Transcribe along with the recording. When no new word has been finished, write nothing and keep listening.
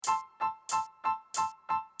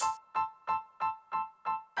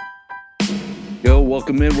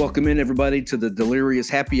Welcome in, everybody, to the delirious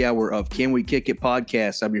happy hour of Can We Kick It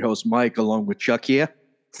podcast. I'm your host, Mike, along with Chuck here.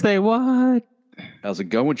 Say what? How's it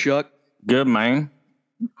going, Chuck? Good, man.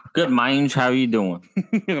 Good, mange. How you doing?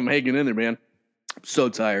 I'm hanging in there, man. I'm so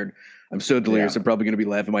tired. I'm so delirious. I'm probably going to be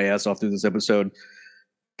laughing my ass off through this episode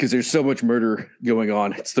because there's so much murder going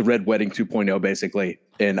on. It's the Red Wedding 2.0, basically,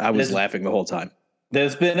 and I was laughing the whole time.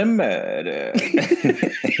 There's been a murder.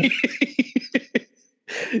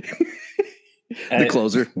 The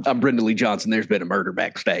closer. I'm Brenda Lee Johnson. There's been a murder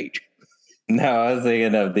backstage. No, I was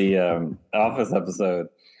thinking of the Office episode.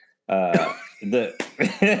 There's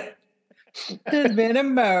been a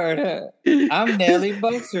murder. I'm Nellie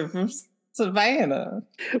Buxer from Savannah.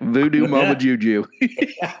 Voodoo Mama Juju.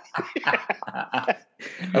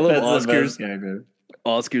 I love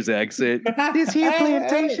Oscar's accent. This here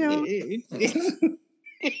plantation.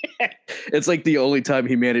 It's like the only time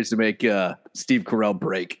he managed to make Steve Carell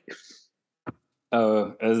break.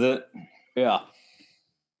 Oh, is it? Yeah.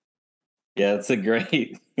 Yeah, it's a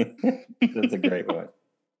great that's a great one.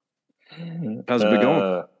 How's it been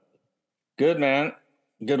going? Good, man.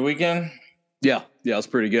 Good weekend? Yeah, it's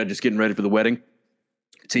pretty good. Just getting ready for the wedding.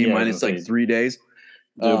 Minus like 3 days.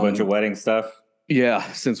 Do a bunch of wedding stuff. Yeah,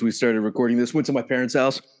 since we started recording this. Went to my parents'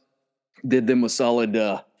 house. Did them a solid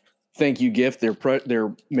thank you gift. Their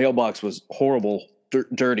mailbox was horrible,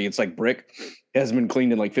 dirty. It's like brick. Hasn't been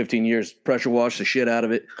cleaned in like 15 years. Pressure washed the shit out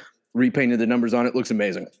of it. Repainted the numbers on it. Looks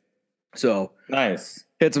amazing. So nice.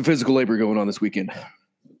 Had some physical labor going on this weekend.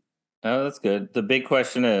 Oh, that's good. The big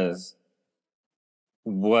question is,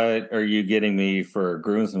 what are you getting me for a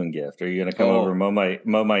groomsman gift? Are you going to come over and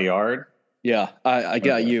mow my yard? Yeah, I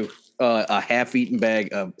got you a half-eaten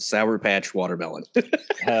bag of Sour Patch watermelon.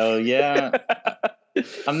 Hell yeah.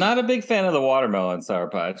 I'm not a big fan of the watermelon Sour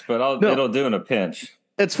Patch, but it'll do in a pinch.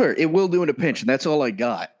 That's fair. It will do in a pinch, and that's all I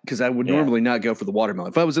got because I would normally not go for the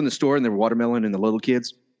watermelon. If I was in the store and there were watermelon and the little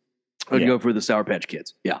kids, I'd go for the Sour Patch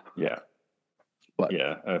Kids. Yeah. But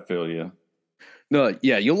yeah, I feel you. No,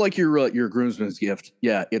 yeah, you'll like your groomsman's gift.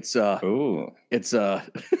 Yeah, it's it's a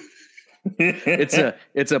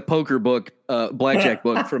poker book, blackjack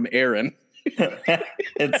book from Aaron.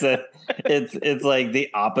 it's like the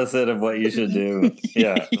opposite of what you should do.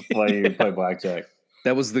 Yeah, while you play blackjack.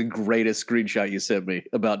 That was the greatest screenshot you sent me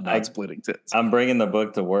about not splitting tits. I'm bringing the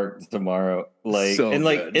book to work tomorrow.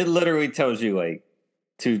 It literally tells you like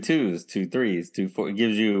 2 2s, 2 3s, 2 4. It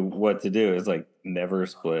gives you what to do. It's like never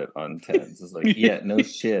split on tens. It's like, yeah, no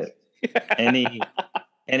shit. Any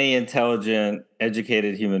intelligent,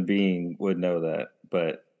 educated human being would know that.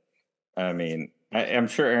 But I mean, I'm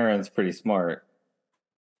sure Aaron's pretty smart.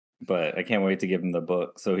 But I can't wait to give him the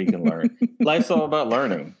book so he can learn. Life's all about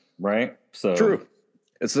learning, right? So true.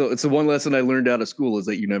 It's the one lesson I learned out of school is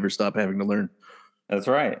that you never stop having to learn. That's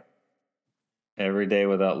right. Every day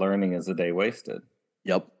without learning is a day wasted.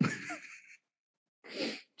 Yep.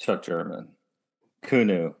 Chuck German.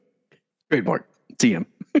 Kunu. Trademark. TM.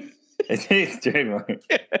 Trademark.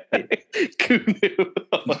 Kunu.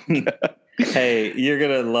 Oh, hey, you're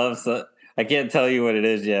going to love I can't tell you what it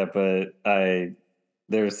is yet, but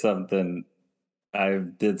there's something. I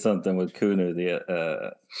did something with Kunu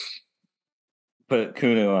put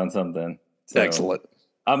Kunu on something. So excellent.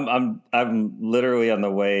 I'm literally on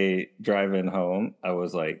the way driving home. I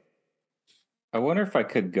was like, I wonder if I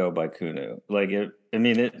could go by Kunu. Like it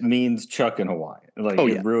means Chuck in Hawaii. Like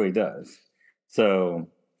it really does. So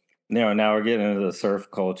now we're getting into the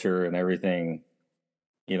surf culture and everything.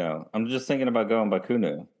 You know, I'm just thinking about going by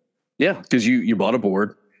Kunu. Yeah, because you bought a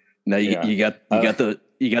board. Now you got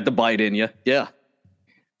the bite in you. Yeah.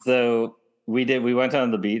 So we went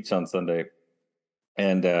down to the beach on Sunday.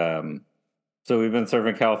 And so we've been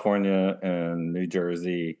surfing California and New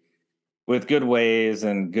Jersey with good waves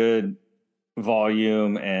and good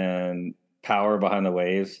volume and power behind the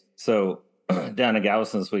waves. So down in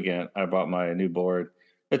Galveston this weekend, I bought my new board.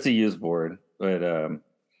 It's a used board, but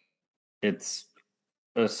it's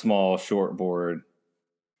a small, short board.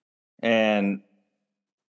 And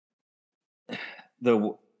there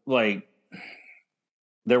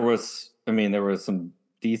was some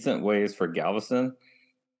decent waves for Galveston,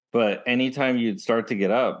 but anytime you'd start to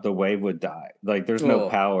get up, the wave would die. Like there's no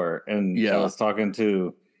power. And I was talking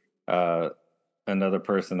to another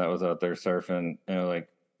person that was out there surfing, and like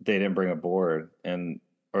they didn't bring a board,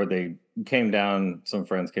 or they came down. Some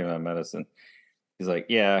friends came down medicine. He's like,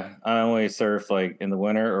 yeah, I only surf like in the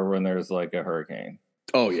winter or when there's like a hurricane.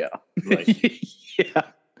 Oh yeah, like,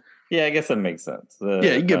 yeah. I guess that makes sense.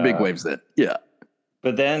 You get big waves then. Yeah.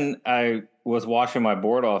 But then I was washing my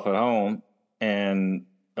board off at home, and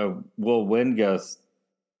a wind gust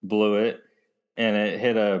blew it, and it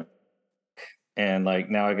hit and like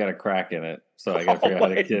now I got a crack in it, so I got to Oh figure out how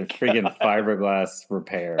to my get freaking fiberglass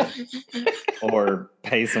repair or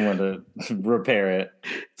pay someone to repair it.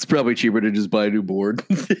 It's probably cheaper to just buy a new board.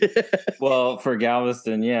 Well, for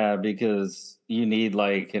Galveston, yeah, because you need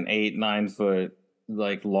like an 8-9 foot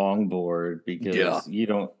like long board Yeah. because you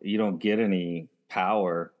don't get any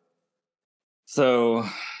power. So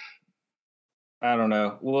I don't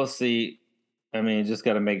know. We'll see. I mean, just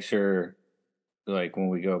got to make sure, like when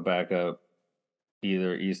we go back up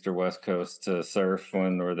either east or west coast to surf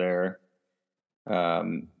when we're there.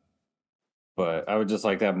 Um, but I would just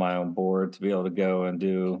like to have my own board to be able to go and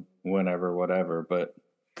do whenever, whatever. But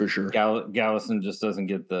For sure. Galveston just doesn't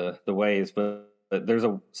get the waves. But there's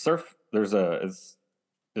a surf. It's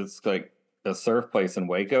like a surf place in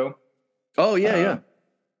Waco. Oh yeah, yeah.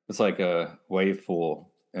 It's like a wave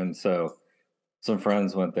pool, and so some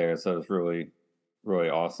friends went there, so it's really really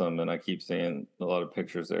awesome. And I keep seeing a lot of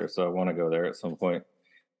pictures there, so I want to go there at some point.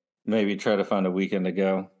 Maybe try to find a weekend to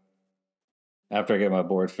go after I get my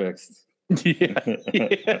board fixed. Yeah.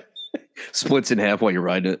 Yeah. Splits in half while you're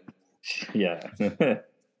riding it. Yeah.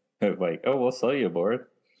 Like, oh, we'll sell you a board.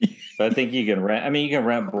 But I think you can rent. I mean, you can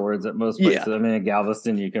rent boards at most places. Yeah. I mean, in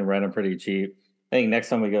Galveston, you can rent them pretty cheap. I think next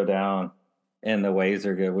time we go down and the waves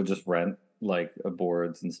are good, we'll just rent like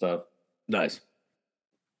boards and stuff. Nice.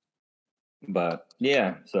 But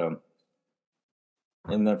yeah, so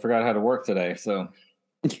and then forgot how to work today. So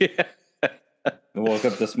Yeah. I woke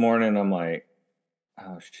up this morning. I'm like,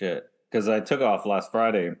 oh shit, because I took off last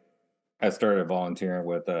Friday. I started volunteering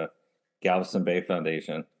with Galveston Bay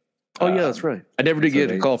Foundation. Oh yeah, that's right. I never did so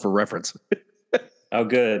get a call for reference. Oh,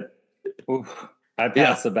 good. Oof. I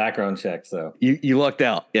passed the background check, so you lucked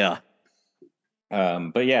out. Yeah.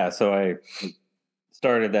 But yeah, so I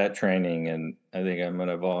started that training, and I think I'm going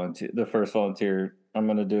to volunteer. The first volunteer I'm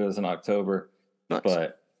going to do is in October. Nice.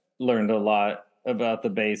 But learned a lot about the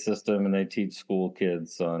Bay system, and they teach school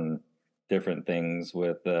kids on different things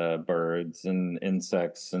with birds and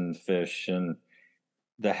insects and fish and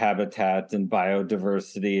the habitat and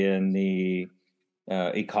biodiversity and the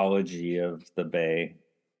ecology of the bay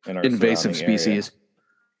and our Invasive surrounding area. species.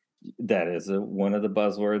 That is one of the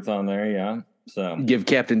buzzwords on there, yeah. So give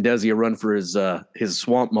Captain Desi a run for his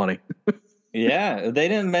swamp money. Yeah, they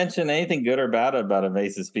didn't mention anything good or bad about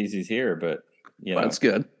invasive species here, but you know, that's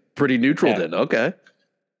good. Pretty neutral then. Okay.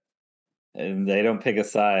 And they don't pick a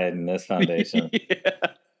side in this foundation. Yeah.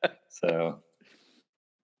 So,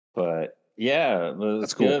 but yeah, it was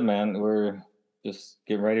That's cool. good, man. We're just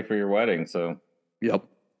getting ready for your wedding, so Yep,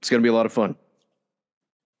 it's gonna be a lot of fun.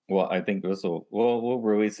 well, I think we'll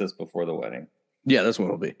release this before the wedding. Yeah, this one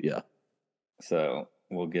will be. Yeah. So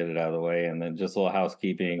we'll get it out of the way, and then just a little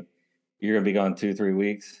housekeeping. You're gonna be gone 2-3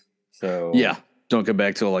 weeks, so yeah, don't come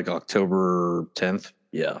back till like October 10th.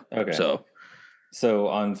 Yeah. Okay. So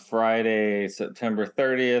on Friday, September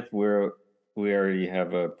 30th, we already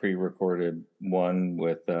have a pre-recorded one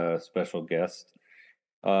with a special guest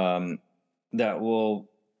that will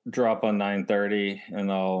drop on 9:30,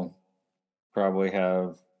 and I'll probably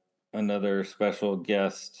have another special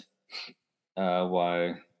guest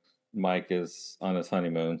while Mike is on his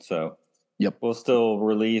honeymoon. So yep, we'll still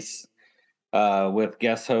release with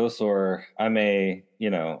guest hosts, or I may,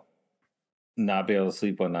 not be able to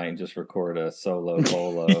sleep one night and just record a solo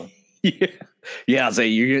bolo. Yeah. So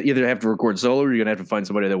you either have to record solo, or you're gonna have to find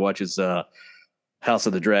somebody that watches House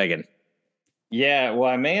of the Dragon. Yeah, well,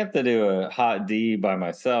 I may have to do a hot D by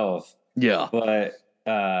myself. Yeah, but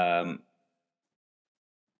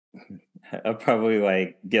I'll probably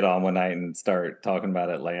like get on one night and start talking about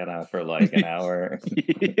Atlanta for like an hour.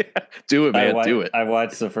 Yeah. Do it, man. Do it. I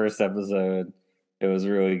watched the first episode. It was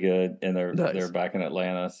really good, and they're Nice. back in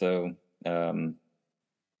Atlanta. So,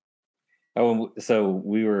 so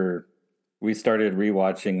we started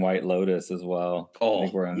rewatching White Lotus as well. Oh, I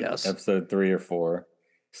think we're on yes. episode 3 or 4.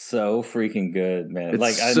 So freaking good, man! It's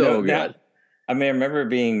like I so know good. that. I mean, I remember it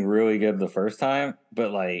being really good the first time,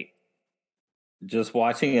 but like just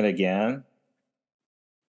watching it again,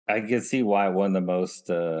 I could see why it won the most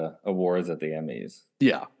awards at the Emmys.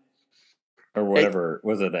 Yeah. Or whatever.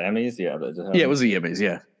 Was it the Emmys? Yeah. Yeah, it was the Emmys.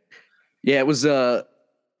 Yeah. Yeah, it was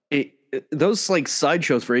those like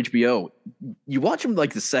sideshows for HBO. You watch them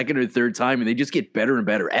like the second or third time and they just get better and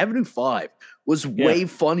better. Avenue 5 was way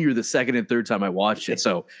funnier the second and third time I watched it.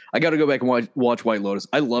 So I got to go back and watch White Lotus.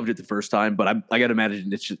 I loved it the first time, but I got to imagine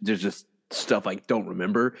there's just stuff I don't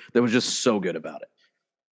remember that was just so good about it.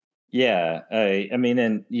 Yeah. I mean,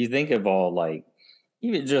 and you think of all like,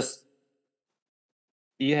 even just,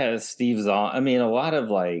 you had Steve Zahn. I mean, a lot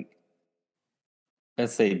of like,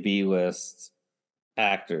 let's say B-list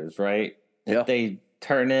actors, right? Yeah. They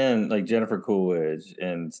turn in like Jennifer Coolidge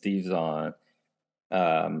and Steve Zahn,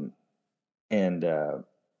 and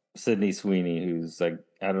Sydney Sweeney, who's like,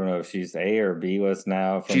 I don't know if she's A or B list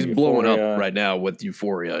now from She's blowing up Euphoria. right now with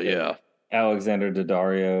Euphoria. Yeah. Alexander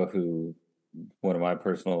Daddario, who one of my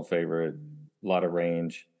personal favorite, a lot of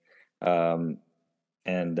range, and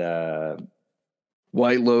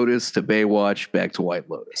White Lotus to Baywatch, back to White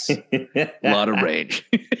Lotus. A lot of range.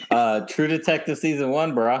 True Detective season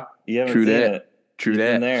 1, bro. You haven't True seen that. it. True She's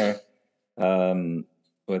that. in there.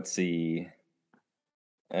 Let's see.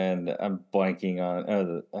 And I'm blanking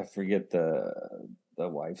on. I forget the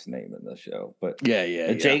wife's name in the show, but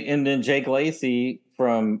Jake and then Jake Lacey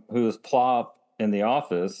from who's Plop in The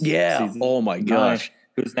Office. Yeah. Oh my gosh.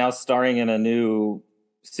 Who's now starring in a new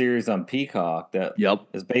series on Peacock that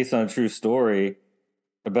is based on a true story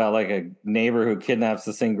about like a neighbor who kidnaps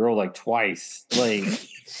the same girl like twice. Like,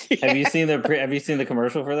 have you seen the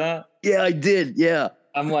commercial for that? Yeah, I did. Yeah.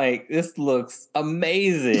 I'm like, this looks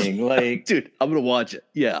amazing. Like, dude, I'm gonna watch it.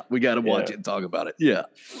 Yeah, we got to watch it and talk about it. Yeah.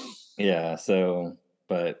 Yeah. So,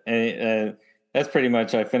 but that's pretty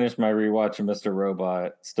much. I finished my rewatch of Mr.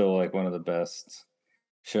 Robot. Still like one of the best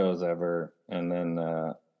shows ever. And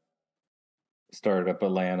then started up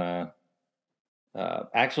Atlanta.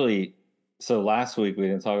 Actually, so last week we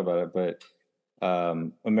didn't talk about it, but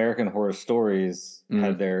American Horror Stories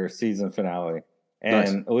had their season finale.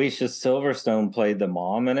 And Alicia Silverstone played the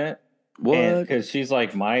mom in it. What? Because she's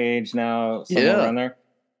like my age now, somewhere around there.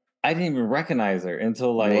 I didn't even recognize her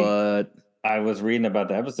until like I was reading about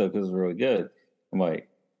the episode because it was really good. I'm like,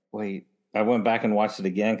 wait. I went back and watched it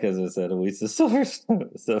again because it said Alicia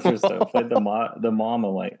Silverstone played the mom.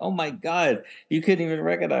 I'm like, oh my God, you couldn't even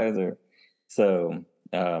recognize her. So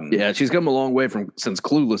yeah, she's come a long way since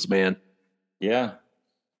Clueless, man. Yeah,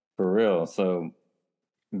 for real. So.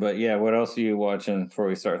 But yeah, what else are you watching before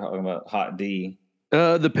we start talking about Hot D?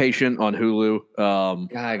 The Patient on Hulu.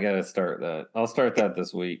 I gotta start that. I'll start that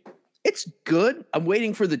this week. It's good. I'm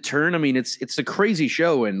waiting for the turn. I mean, it's a crazy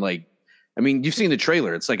show, and like, I mean, you've seen the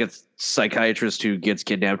trailer. It's like a psychiatrist who gets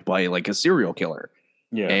kidnapped by like a serial killer.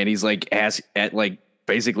 Yeah, and he's like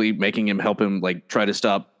basically making him help him like try to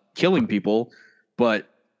stop killing people, but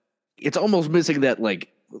it's almost missing that like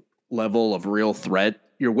level of real threat.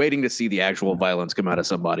 You're waiting to see the actual violence come out of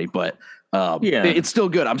somebody, but it's still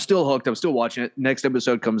good. I'm still hooked. I'm still watching it. Next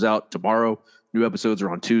episode comes out tomorrow. New episodes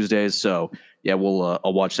are on Tuesdays. So yeah,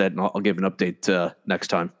 I'll watch that and I'll give an update next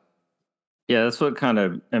time. Yeah, that's what kind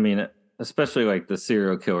of, I mean, especially like the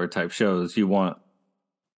serial killer type shows, you're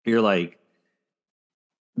like,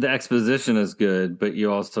 the exposition is good, but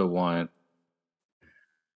you also want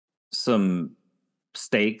some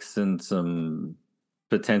stakes and some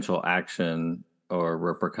potential action or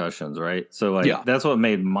repercussions, right? So like that's what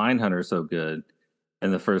made Mindhunter so good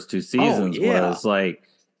in the first 2 seasons. Was like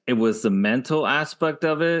it was the mental aspect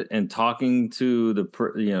of it and talking to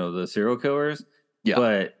the serial killers. Yeah.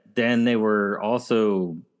 But then they were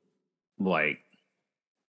also like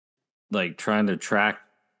trying to track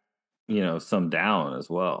some down as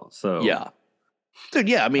well. So yeah. Dude,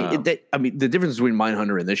 yeah, I mean the difference between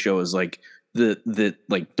Mindhunter and this show is like the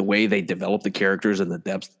way they develop the characters and the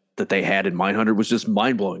depth that they had in Mindhunter was just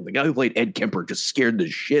mind blowing. The guy who played Ed Kemper just scared the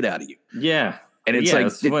shit out of you. Yeah, and it's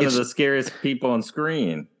it's one of the scariest people on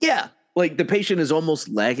screen. Yeah, like The Patient is almost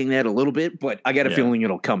lacking that a little bit, but I got a feeling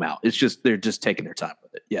it'll come out. It's just they're just taking their time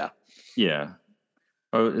with it. Yeah, yeah.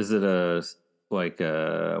 Oh, is it a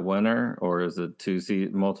winner or is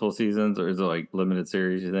it multiple seasons or is it like limited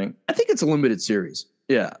series? You think? I think it's a limited series.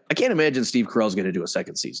 Yeah, I can't imagine Steve Carell's going to do a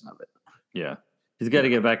second season of it. Yeah, he's got to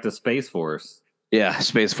get back to Space Force. Yeah,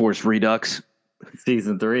 Space Force Redux.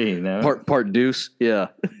 Season 3, no? Part Deuce, yeah.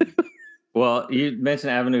 Well, you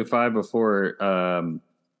mentioned Avenue 5 before.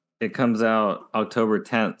 It comes out October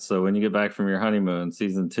 10th, so when you get back from your honeymoon,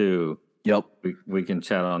 Season 2, we can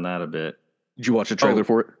chat on that a bit. Did you watch the trailer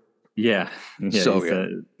for it? Yeah. So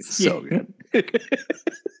good. So good.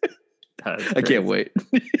 I can't wait.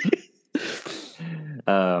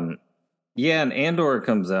 And Andor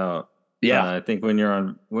comes out. Yeah, I think when you're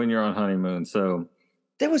on honeymoon. So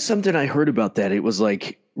there was something I heard about that. It was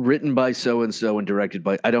like written by so and so and directed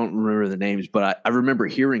by, I don't remember the names, but I remember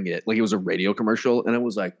hearing it. Like it was a radio commercial, and I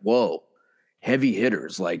was like, "Whoa, heavy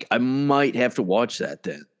hitters!" Like I might have to watch that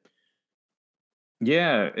then.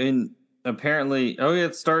 Yeah, and apparently,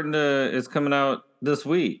 it's coming out this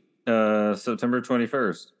week, September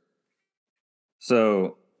 21st.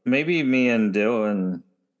 So maybe me and Dylan.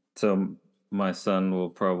 So my son will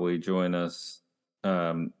probably join us.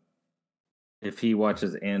 If he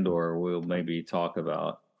watches Andor, we'll maybe talk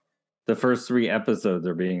about the first 3 episodes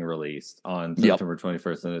are being released on September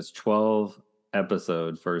 21st, and it's 12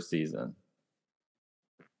 episode first season.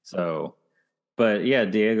 So, but yeah,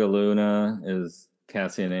 Diego Luna is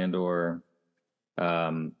Cassian Andor.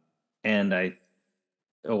 And a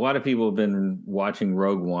lot of people have been watching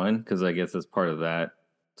Rogue One because I guess it's part of that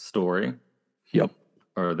story. Yep.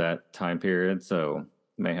 Or that time period. So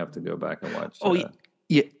may have to go back and watch.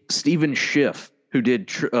 Yeah. Stephen Schiff, who did,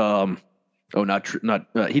 he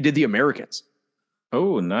did The Americans.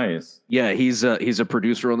 Oh, nice. Yeah, he's a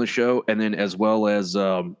producer on the show, and then as well as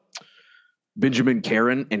Benjamin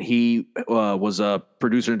Caron, and he was a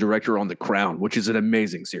producer and director on The Crown, which is an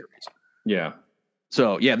amazing series. Yeah.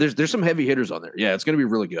 So yeah, there's some heavy hitters on there. Yeah, it's going to be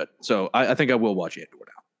really good. So I think I will watch Andor now.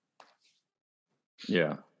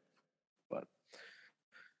 Yeah. But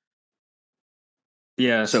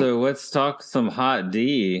yeah, so let's talk some Hot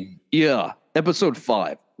D. Yeah, episode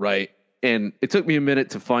 5, right? And it took me a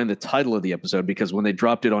minute to find the title of the episode because when they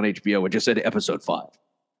dropped it on HBO, it just said episode 5.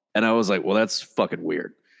 And I was like, well, that's fucking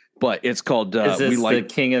weird. But it's called Is this the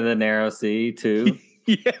King of the Narrow Sea too?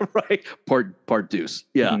 Yeah, right. Part deuce.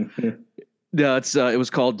 Yeah. No, it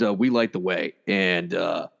was called We Light the Way. And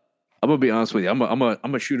I'm gonna be honest with you. I'm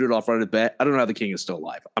gonna shoot it off right at the bat. I don't know how the king is still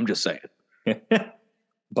alive. I'm just saying.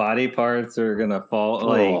 Body parts are gonna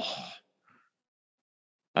fall.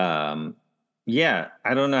 Yeah,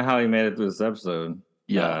 I don't know how he made it through this episode.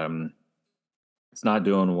 Yeah. It's not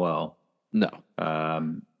doing well. No.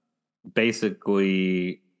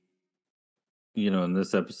 Basically, in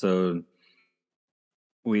this episode,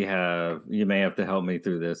 you may have to help me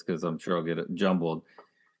through this because I'm sure I'll get it jumbled.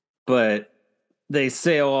 But they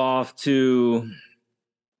sail off to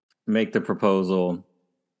make the proposal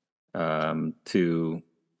to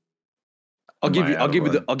I'll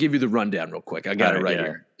give you the rundown real quick. I got it right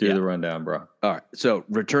here. Do the rundown, bro. All right. So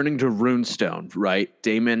returning to Runestone, right?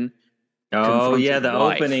 Damon. Oh yeah, the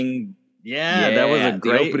opening. Yeah, that was a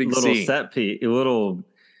great little scene. set piece, a little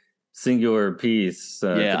singular piece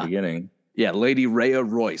at the beginning. Yeah, Lady Rhea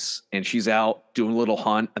Royce, and she's out doing a little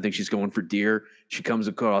hunt. I think she's going for deer. She comes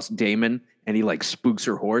across Damon, and he like spooks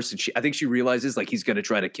her horse, and I think she realizes like he's gonna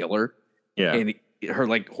try to kill her. Yeah, and her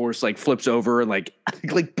like horse like flips over and like I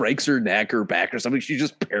think like breaks her neck or back or something. She's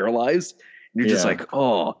just paralyzed. And you're just like,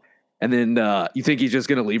 oh. And then you think he's just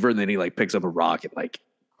gonna leave her, and then he like picks up a rock and like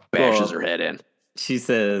bashes her head in. She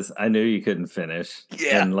says, "I knew you couldn't finish."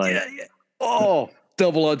 Yeah, and like, yeah. Oh,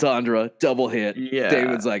 double entendre, double hit. Yeah,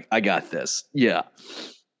 Damon's like, I got this. Yeah.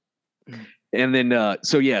 And then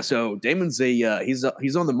so Damon's he's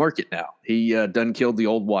on the market now. He done killed the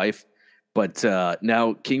old wife, but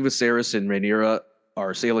now King Viserys and Rhaenyra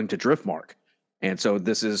are sailing to Driftmark. And so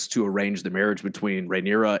this is to arrange the marriage between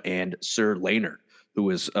Rhaenyra and Sir Laenor, who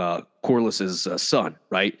is Corlys's son,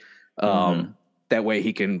 right? That way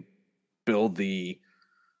he can build the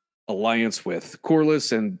alliance with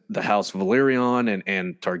Corlys and the House of Valyrian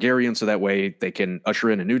and Targaryen, so that way they can usher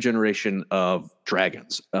in a new generation of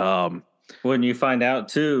dragons. When you find out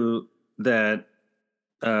too that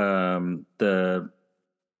the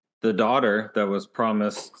daughter that was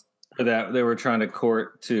promised that they were trying to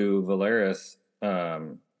court to Varys,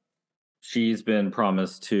 she's been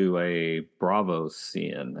promised to a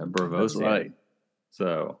Braavosian. That's right.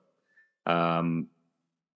 So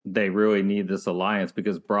they really need this alliance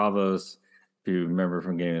because Braavos, if you remember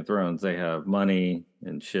from Game of Thrones, they have money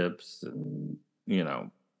and ships, and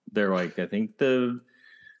they're like, I think the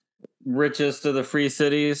richest of the free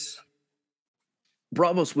cities.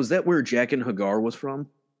 Braavos, was that where Jack and Hagar was from?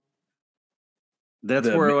 That's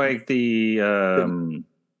where like the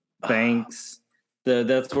banks.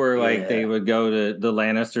 That's where like they would go to. The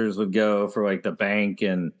Lannisters would go for like the bank,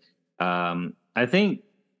 and I think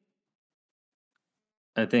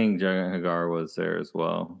Jack and Hagar was there as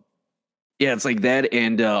well. Yeah, it's like that,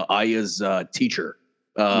 and Aya's teacher.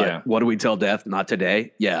 What do we tell Death? Not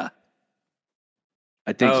today. Yeah,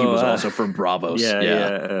 I think he was also from Braavos.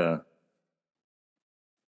 Yeah.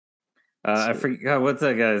 I forgot what's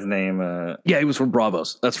that guy's name. Yeah, he was from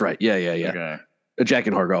Braavos. That's right. Yeah. Okay. Jack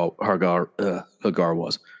and Hagar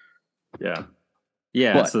was. Yeah.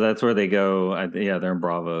 But, so that's where they go. They're in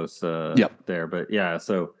Braavos. Yep. There, but yeah.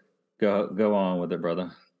 So go on with it,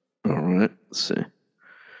 brother. All right. Let's see.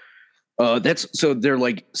 So they're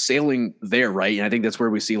like sailing there, right? And I think that's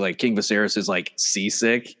where we see like King Viserys is like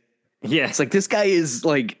seasick. Yeah. It's like this guy is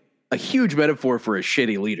like a huge metaphor for a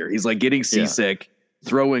shitty leader. He's like getting seasick,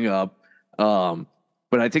 throwing up. But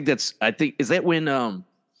I think is that when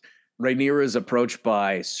Rhaenyra is approached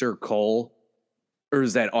by Sir Cole, or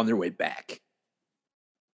is that on their way back?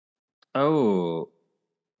 Oh,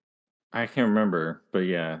 I can't remember, but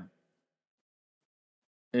yeah,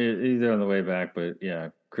 either on the way back. But yeah,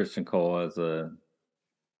 Christian Cole as a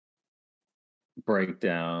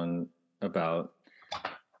breakdown about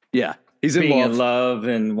he's in being love. in love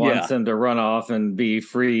and wants Yeah. him to run off and be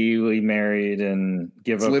freely married and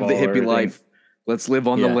give Let's up live all the hippie everything. life. Let's live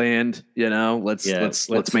on the land,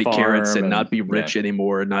 let's make carrots and not be rich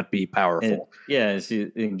anymore and not be powerful. And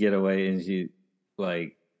she and get away, and she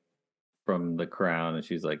like from the crown, and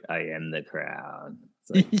she's like, I am the crown. It's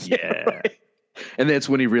like, yeah. Right. And that's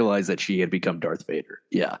when he realized that she had become Darth Vader.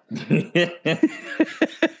 Yeah.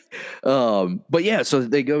 But yeah, so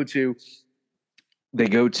they go to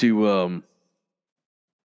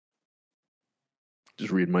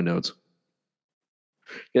just reading my notes.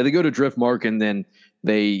 Yeah, they go to Driftmark, and then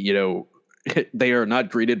they, they are not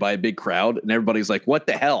greeted by a big crowd, and everybody's like, what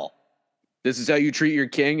the hell? This is how you treat your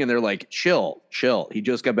king? And they're like, chill. He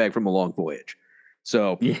just got back from a long voyage.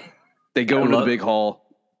 So they go into the big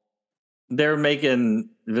hall. They're making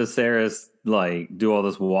Viserys like do all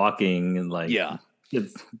this walking and like,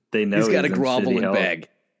 they know he's got a grovel and beg.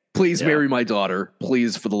 Please marry my daughter.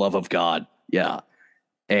 Please, for the love of God. Yeah.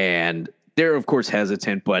 And they're, of course,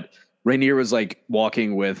 hesitant, but Rhaenyra was like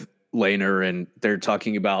walking with Laenor, and they're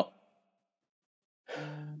talking about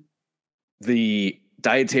the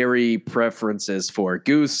dietary preferences for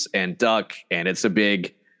goose and duck, and it's a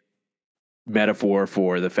big metaphor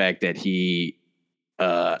for the fact that he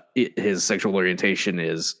his sexual orientation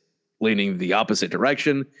is leaning the opposite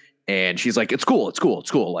direction. And she's like, it's cool.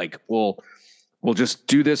 Like, we'll just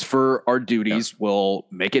do this for our duties. We'll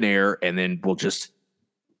make an heir, and then we'll just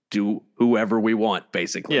do whoever we want,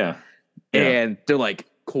 basically. And they're like,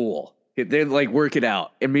 cool. They're like, work it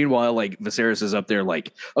out. And meanwhile, like, Viserys is up there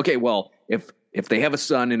like, okay, well, if they have a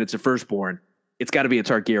son and it's a firstborn, it's got to be a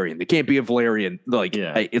Targaryen. They can't be a Valyrian. Like,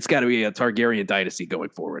 it's got to be a Targaryen dynasty going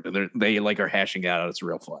forward. And they like are hashing out. It's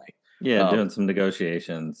real funny. Yeah, doing some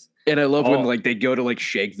negotiations. And I love when like they go to like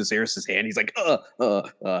shake Viserys' hand. He's like,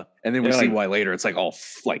 and then we see why later. It's like all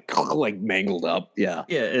like mangled up. Yeah.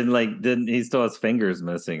 Yeah, and like then he still has fingers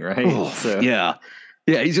missing, right? So yeah,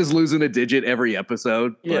 he's just losing a digit every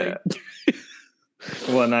episode. Yeah.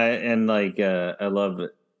 Well, I love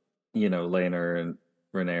it. Laenor and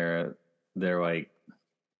Rhaenyra, they're like,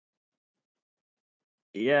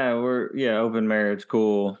 open marriage,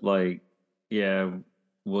 cool. Like,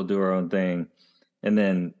 we'll do our own thing. And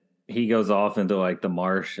then he goes off into like the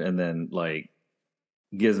marsh, and then like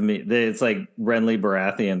gives me it's like Renly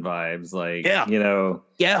Baratheon vibes. Like,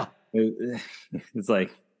 it's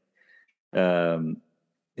like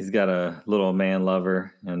he's got a little man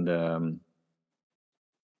lover, and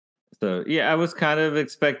so I was kind of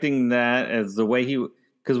expecting that as the way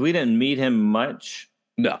because we didn't meet him much.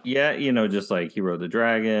 No. Yeah, just like he rode the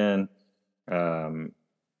dragon.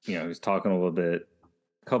 He was talking a little bit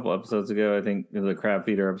a couple episodes ago, I think, the crab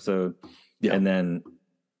feeder episode. Yeah. And then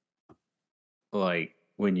like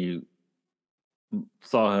when you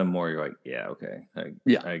saw him more, you're like, okay.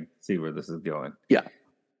 I see where this is going. Yeah.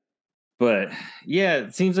 But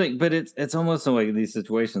it seems like, but it's almost like these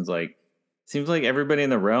situations, like, seems like everybody in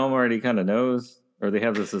the realm already kind of knows, or they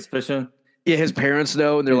have the suspicion. Yeah, his parents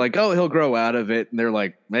know, and they're like, oh, he'll grow out of it. And they're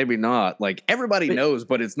like, maybe not. Like, everybody knows,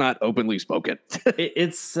 but it's not openly spoken.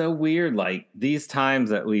 It's so weird. Like, these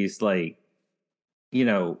times, at least, like,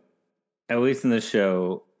 at least in the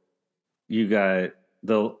show, you got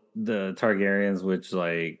the Targaryens, which,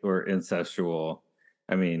 like, were incestual.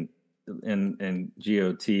 I mean, in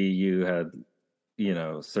GOT, you had,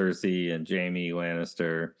 Cersei and Jaime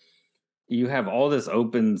Lannister. You have all this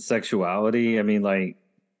open sexuality. I mean, like,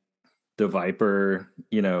 the Viper,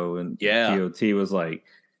 and GOT was like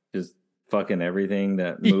just fucking everything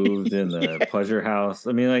that moved in the pleasure house.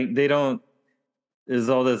 I mean, like, there's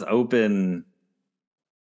all this open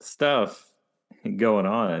stuff going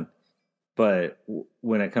on. But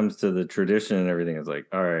when it comes to the tradition and everything, it's like,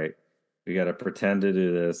 all right, we got to pretend to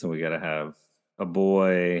do this, and we got to have a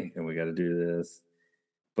boy, and we got to do this.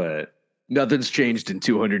 But nothing's changed in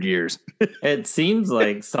 200 years. It seems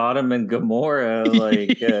like Sodom and Gomorrah,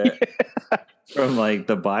 like from like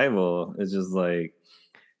the Bible. It's just like,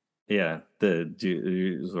 the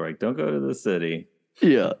Jews were like, don't go to the city.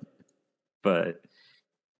 Yeah. But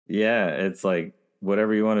it's like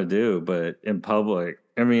whatever you want to do, but in public,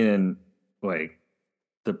 I mean, and like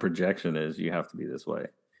the projection is you have to be this way.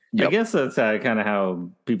 Yep. I guess that's kind of how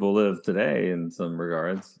people live today in some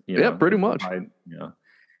regards. Pretty much.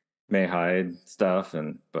 May hide stuff,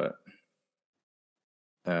 but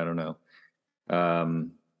I don't know.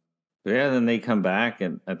 Then they come back,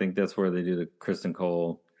 and I think that's where they do the Kristen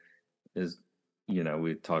Cole is,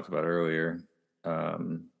 we talked about earlier.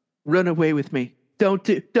 Run away with me. Don't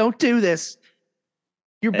do this.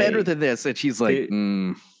 You're better than this. And she's like,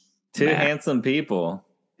 two handsome people.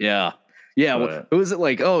 Yeah. Yeah, well, who is it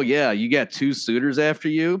like? Oh yeah, you got 2 suitors after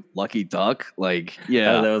you. Lucky duck. Like,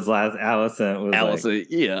 yeah. Oh, that was last Allison was Allison, like,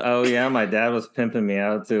 yeah. oh yeah, my dad was pimping me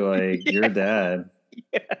out to like your dad.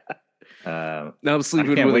 Now I'm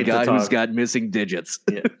sleeping with a guy who's got missing digits.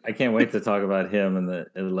 Yeah, I can't wait to talk about him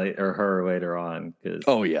or her later on because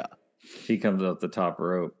she comes up the top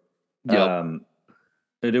rope. Yep.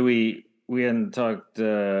 Do we hadn't talked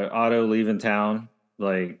Otto leaving town?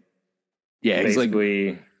 Like, yeah, he's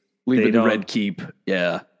basically like leaving the Red Keep.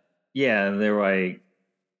 Yeah. Yeah, and they're like,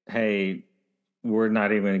 hey, we're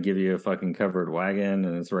not even going to give you a fucking covered wagon,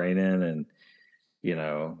 and it's raining, and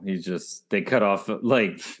they cut off,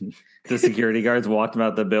 like, the security guards walked him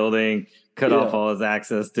out the building, cut off all his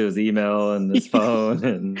access to his email and his phone,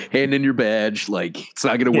 and hand in your badge. Like, it's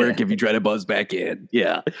not going to work if you try to buzz back in.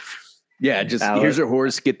 Yeah. Yeah. Just here's your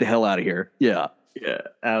horse. Get the hell out of here. Yeah. Yeah.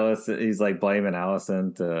 Allison, he's like blaming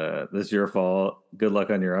Allison to, this is your fault. Good luck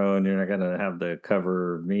on your own. You're not going to have to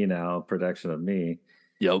cover me now, protection of me.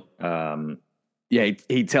 Yep. Yeah.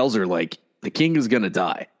 He tells her, like, the king is going to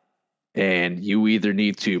die. And you either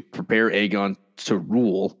need to prepare Aegon to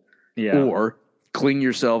rule or cling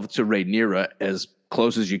yourself to Rhaenyra as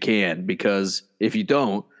close as you can, because if you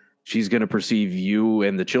don't, she's going to perceive you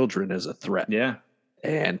and the children as a threat. Yeah.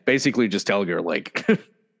 And basically just telling her, like,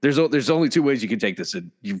 there's only 2 ways you can take this,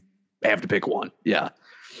 and you have to pick one. Yeah.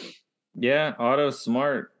 Yeah. Otto's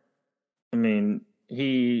smart. I mean,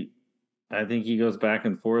 I think he goes back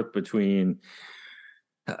and forth between,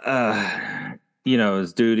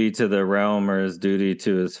 his duty to the realm or his duty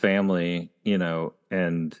to his family,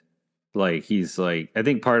 and like, he's like, I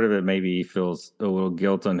think part of it, maybe he feels a little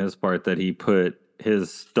guilt on his part that he put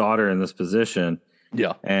his daughter in this position.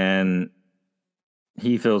 Yeah. And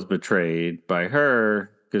he feels betrayed by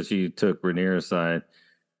her because she took Rhaenyra's side.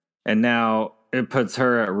 And now it puts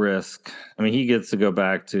her at risk. I mean, he gets to go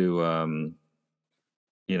back to,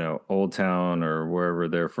 Old Town or wherever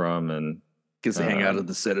they're from, and gets to hang out at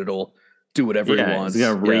the Citadel, do whatever he wants. He's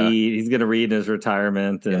gonna read. He's gonna read in his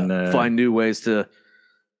retirement and find new ways to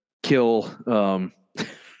kill.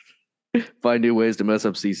 Find new ways to mess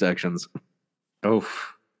up C-sections. Oh,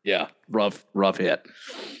 yeah, rough hit.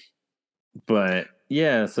 But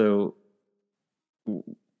yeah, so.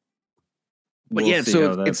 But yeah,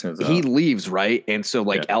 so he leaves, right? And so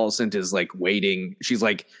like Alicent is like waiting. She's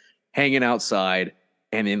like hanging outside,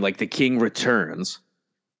 and then like the king returns,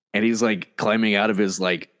 and he's like climbing out of his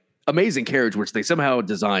like amazing carriage, which they somehow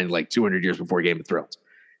designed like 200 years before Game of Thrones.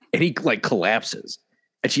 And he like collapses,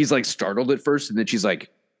 and she's like startled at first, and then she's like,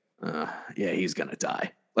 "Yeah, he's gonna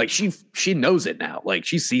die." Like she knows it now, like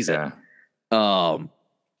she sees it. But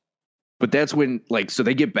that's when so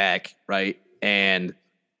they get back, right, and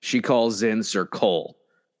she calls in Sir Cole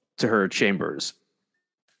to her chambers,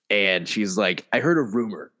 and she's like, "I heard a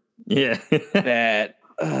rumor, that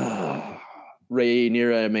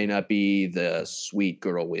Rhaenyra may not be the sweet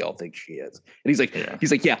girl we all think she is." And he's like, okay.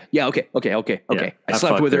 I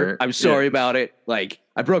slept with her. I'm sorry about it. Like,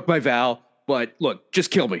 I broke my vow, but look, just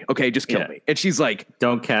kill me, okay? Just kill me. And she's like,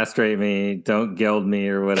 "Don't castrate me, don't geld me,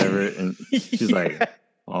 or whatever." And she's like,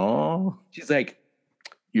 "Oh," she's like,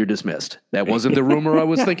 "You're dismissed. That wasn't the rumor I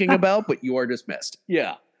was thinking about, but you are dismissed."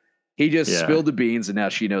 Yeah. He just spilled the beans, and now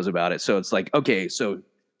she knows about it. So it's like, okay, so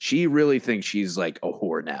she really thinks she's like a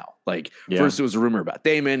whore now. Like, first it was a rumor about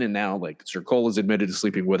Daemon, and now like Sir Cole is admitted to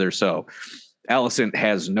sleeping with her. So Alicent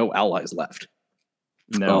has no allies left.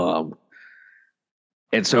 No.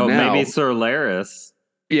 And so now maybe Sir Larys.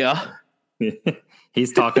 Yeah.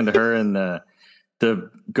 He's talking to her in the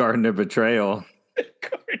Garden of Betrayal.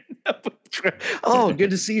 Oh, good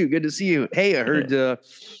to see you. Good to see you. Hey, I heard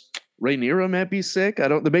Rhaenyra might be sick.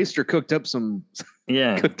 The Maester cooked up some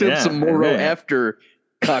Morrow after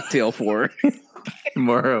cocktail for her.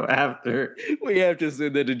 Morrow after. We have to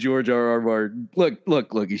send that to George R.R. Martin.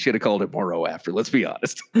 Look, he should have called it Morrow after. Let's be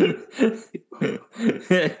honest.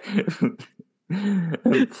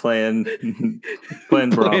 Plan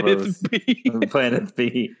Bravos. Planet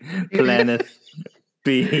B. Planet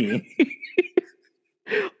B.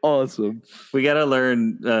 Awesome. We got to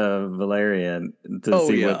learn Valerian to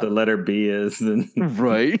see what the letter B is.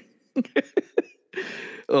 Right.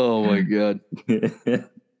 Oh my God.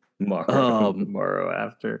 Morrow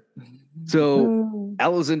after. So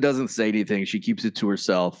Alicent doesn't say anything. She keeps it to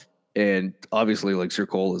herself. And obviously, like, Sir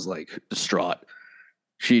Cole is like distraught.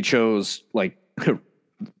 She chose like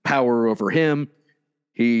power over him.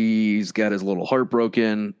 He's got his little heart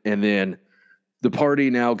broken. And then the party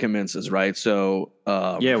now commences, right? So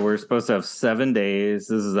we're supposed to have 7 days.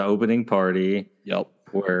 This is the opening party. Yep.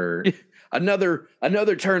 Where another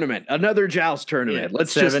tournament, another joust tournament.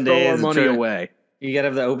 Let's just throw our money away. You gotta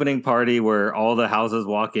have the opening party where all the houses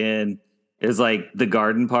walk in. It's like the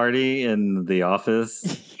garden party in The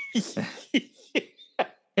Office.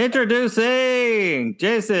 Introducing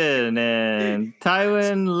Jason and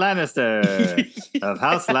Tywin Lannister of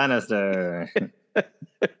House Lannister.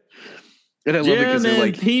 And I love it because Jim they're and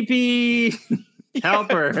like Pee-Pee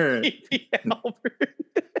Halpert.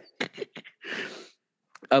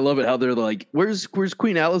 I love it how they're like, "Where's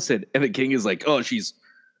Queen Alicent?" And the king is like, "Oh, she's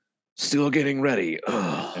still getting ready."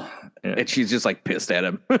 Oh. Yeah. And she's just like pissed at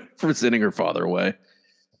him for sending her father away.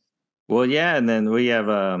 Well, yeah, and then we have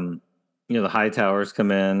the Hightowers come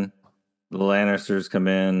in, the Lannisters come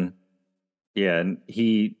in. Yeah, and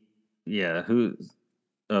Jason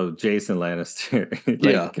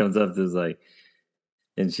Lannister comes up to like,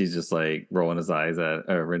 and she's just like rolling his eyes at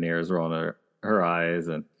Rhaenyra's rolling her eyes,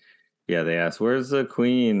 and yeah, they ask, "Where's the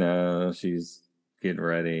queen?" She's getting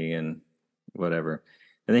ready and whatever.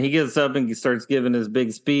 And then he gets up and he starts giving his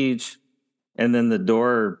big speech, and then the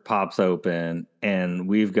door pops open, and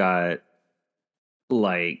we've got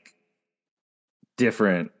like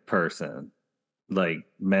different person, like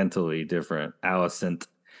mentally different. Alicent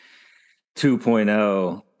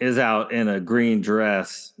 2.0 is out in a green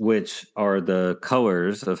dress, which are the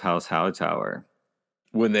colors of House Hightower.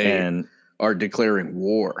 When they are declaring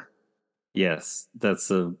war. Yes, that's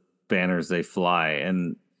the banners they fly.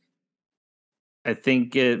 And I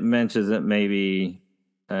think it mentions it maybe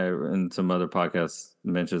in some other podcasts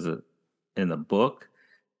mentions it in the book,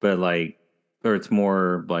 but or it's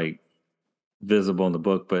more like visible in the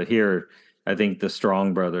book. But here, I think the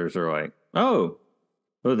Strong brothers are like, oh,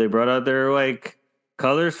 they brought out their like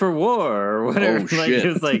colors for war or whatever. Oh, shit.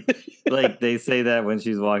 It was like they say that when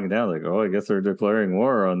she's walking down, like, oh, I guess they're declaring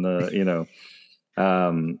war on the,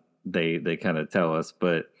 they kind of tell us,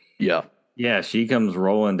 but yeah, she comes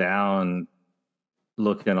rolling down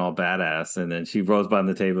looking all badass, and then she rolls by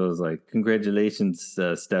the table and is like, congratulations,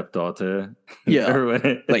 stepdaughter. Yeah.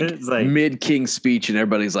 like mid-king speech, and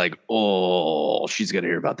everybody's like, oh, she's gonna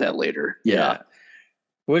hear about that later. Yeah.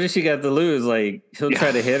 What does she got to lose? Like, he'll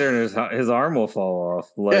try to hit her and his arm will fall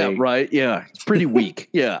off. Like, yeah, right. Yeah. It's pretty weak.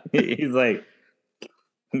 Yeah. He's like,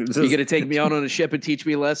 you're gonna take me out on a ship and teach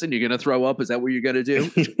me a lesson? You're gonna throw up? Is that what you're gonna do?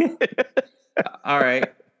 All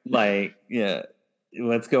right. Like, yeah.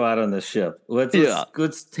 Let's go out on the ship. Let's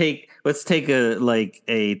take a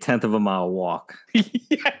 10th of a mile walk.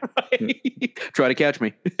 Yeah, right. Try to catch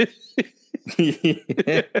me.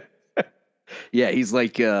 Yeah, he's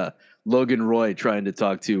like Logan Roy trying to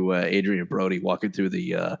talk to Adrian Brody walking through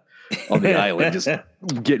the on the island, just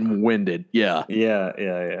getting winded. Yeah.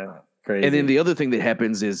 Crazy. And then the other thing that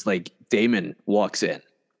happens is like Daemon walks in.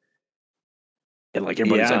 And like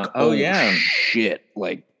everybody's like, oh yeah, shit.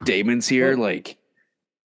 Like Daemon's here. Like,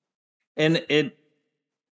 and it,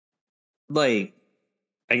 like,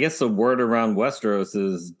 I guess the word around Westeros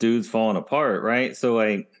is dude's falling apart, right? So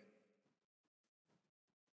like,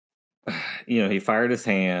 he fired his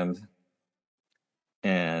hand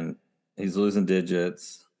and he's losing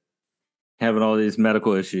digits, having all these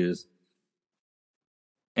medical issues,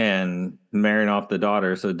 and marrying off the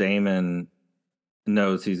daughter. So Daemon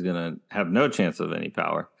knows he's going to have no chance of any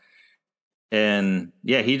power. And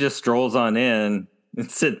yeah, he just strolls on in and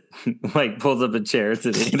pulls up a chair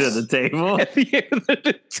to the end of the table. At the end of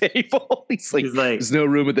the table. He's like, there's no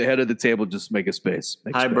room at the head of the table. Just make a space.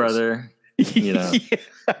 Hi, brother. Yeah.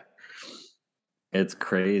 It's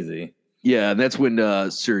crazy. Yeah, and that's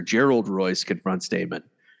when Sir Gerald Royce confronts Daemon.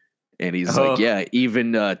 And he's like, yeah,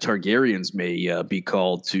 even Targaryens may be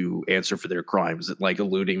called to answer for their crimes, like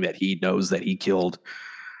alluding that he knows that he killed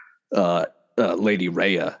Lady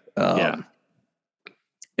Rhea.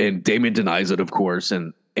 And Daemon denies it, of course,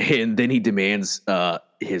 and then he demands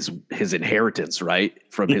his inheritance, right,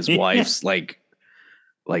 from his wife's like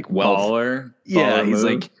wealth. Baller He's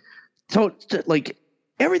move. like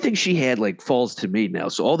everything she had like falls to me now,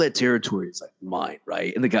 so all that territory is like mine,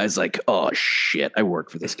 right? And the guy's like, oh shit, I work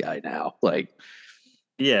for this guy now. Like,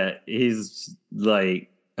 yeah, he's like,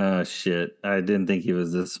 oh shit, I didn't think he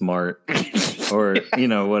was this smart, or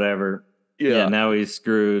whatever. Yeah, now he's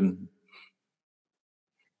screwed.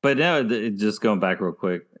 But now, just going back real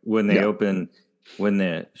quick, when they opened,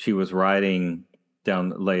 she was riding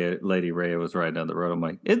down, Lady Rhea was riding down the road, I'm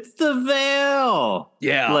like, it's the Veil.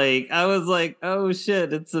 Yeah. Like, I was like, oh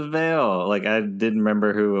shit, it's the Veil. Like, I didn't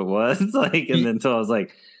remember who it was. Like, and then until I was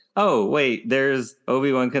like, oh wait, there's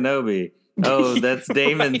Obi-Wan Kenobi. Oh, that's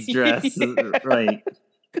Daemon's dress. Right.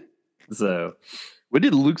 So, when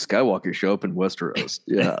did Luke Skywalker show up in Westeros?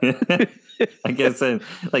 Yeah. I guess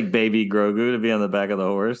like baby Grogu to be on the back of the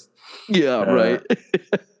horse. Yeah, right.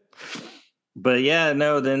 but yeah,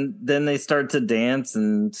 no. Then they start to dance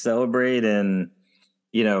and celebrate, and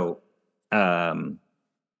you know, um,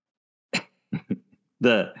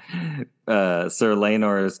 the Sir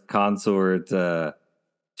Laenor's consort,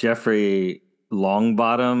 Jeffrey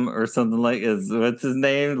Longbottom or something like is what's his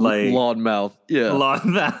name? Like Lawn mouth. Yeah.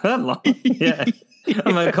 yeah.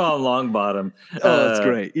 I'm gonna call him Longbottom. Oh, that's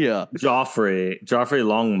great. Yeah. Joffrey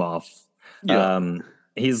Longmouth. Yeah.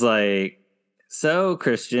 He's like, so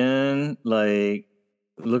Christian, like,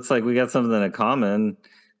 looks like we got something in common.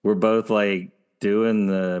 We're both like doing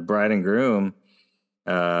the bride and groom.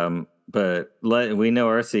 But we know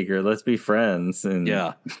our secret. Let's be friends. And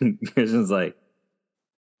Yeah. Christian's like,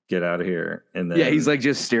 get out of here. And then Yeah, he's like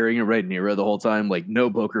just staring at Rhaenyra the whole time, like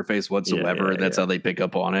no poker face whatsoever. That's how they pick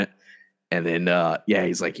up on it. And then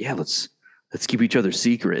he's like, yeah, let's keep each other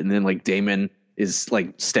secret. And then like Daemon is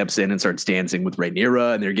like steps in and starts dancing with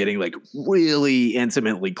Rhaenyra, and they're getting like really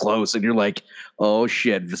intimately close. And you're like, oh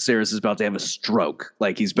shit, Viserys is about to have a stroke.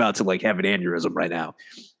 Like he's about to like have an aneurysm right now.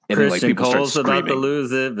 And Christian then like people Cole's start about to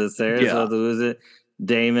lose it. Viserys about to lose it.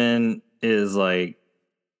 Daemon is like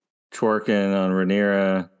twerking on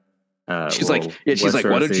Rhaenyra. She's like,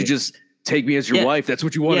 why don't you just take me as your wife? That's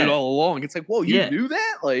what you wanted all along. It's like, whoa, you knew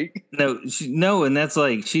that? Like, no, and that's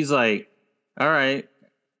like, she's like, all right,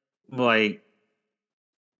 like,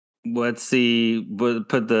 let's see,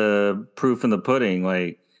 put the proof in the pudding.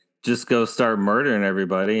 Like, just go start murdering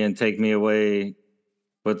everybody and take me away.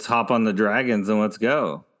 Let's hop on the dragons and let's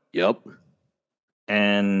go. Yep.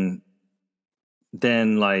 And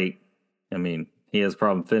then, like, I mean, he has a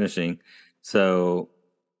problem finishing, so.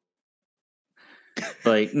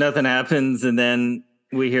 Like nothing happens, and then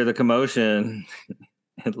we hear the commotion,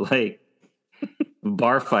 and like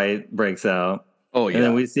bar fight breaks out. Oh yeah, and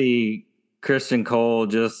then we see Christian Cole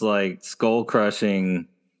just like skull crushing,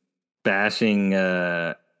 bashing,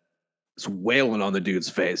 it's wailing on the dude's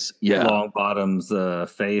face. Yeah,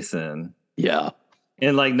 Longbottom's face in. Yeah,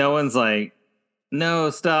 and like no one's like, no,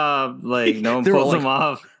 stop! Like no one pulls him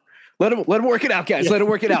off. Let him work it out, guys. Let him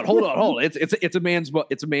work it out. Hold on. It's a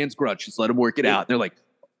man's grudge. Just let him work it out. And they're like,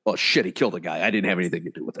 oh shit, he killed a guy. I didn't have anything to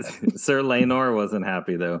do with it. Sir Laenor wasn't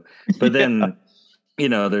happy though. But then,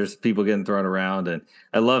 there's people getting thrown around, and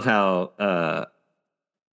I love how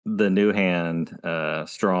the new hand,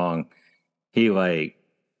 Strong, he like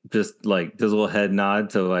just like does a little head nod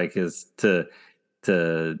to like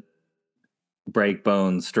to break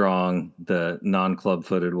bones Strong, the non-club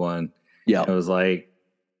footed one. Yeah, it was like.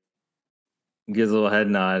 Gives a little head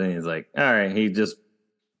nod, and he's like, all right. He just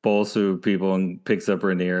bowls through people and picks up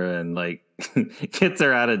Rhaenyra and like gets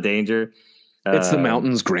her out of danger. It's the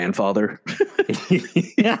Mountain's grandfather.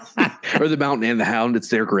 Or the Mountain and the Hound. It's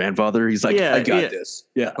their grandfather. He's like, I got this.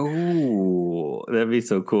 Yeah. Oh, that'd be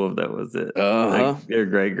so cool if that was it. Like their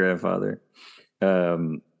great grandfather.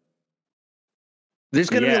 There's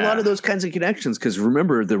going to be a lot of those kinds of connections because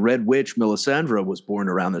remember, the Red Witch Melisandre was born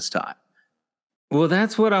around this time. Well,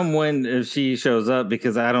 that's what I'm wondering if she shows up,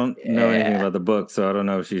 because I don't know anything about the book, so I don't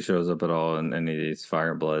know if she shows up at all in any of these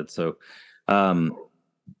Fire and Blood. So, but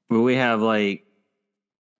we have like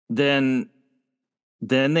then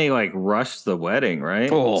they like rush the wedding, right?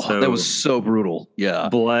 Oh, so, that was so brutal. Yeah,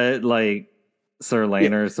 blood, like Sir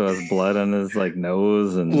Laenor, so has blood on his like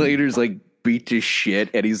nose, and Laenor's like beat to shit,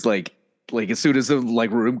 and he's like as soon as the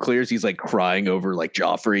like room clears, he's like crying over like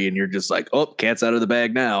Joffrey, and you're just like, oh, cat's out of the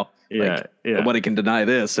bag now. Nobody can deny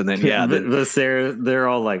this. And then they're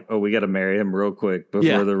all like, oh, we got to marry him real quick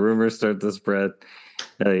before the rumors start to spread.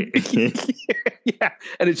 And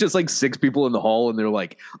it's just like 6 people in the hall, and they're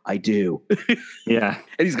like, I do. And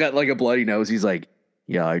he's got like a bloody nose. He's like,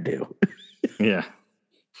 yeah, I do.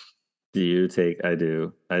 Do you take? I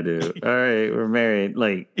do. All right, we're married.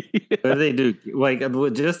 Like, what do they do? Like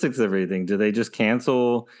logistics, everything. Do they just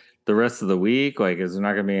cancel the rest of the week? Like, is there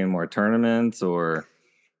not going to be any more tournaments, or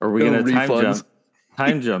are we going to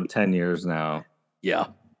time jump 10 years now? Yeah,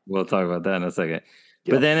 we'll talk about that in a second.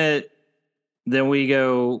 Yep. But then we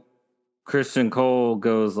go. Christian Cole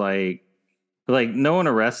goes like no one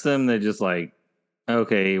arrests him. They just like,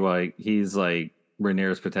 okay, like he's like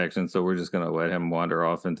Rhaenyra's protection, so we're just gonna let him wander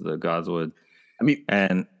off into the Godswood. I mean,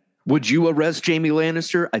 and would you arrest Jaime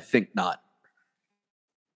Lannister? I think not.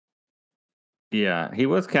 Yeah, he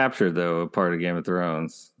was captured though, a part of Game of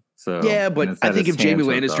Thrones. So yeah, but I think if Jaime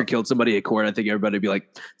Lannister killed somebody at court, I think everybody would be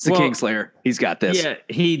like, it's the Kingslayer. He's got this. Yeah,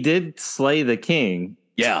 he did slay the king.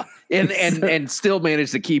 Yeah, and still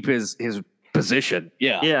managed to keep his position.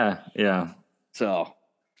 Yeah. So.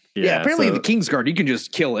 Yeah, apparently in the Kingsguard, you can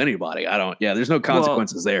just kill anybody. There's no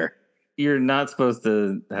consequences there. You're not supposed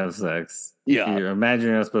to have sex. Yeah. Imagine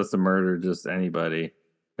you're not supposed to murder just anybody.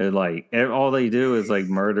 All they do is like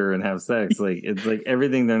murder and have sex. Like it's like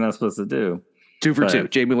everything they're not supposed to do. 2 for 2.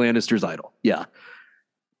 Jamie Lannister's idol. Yeah.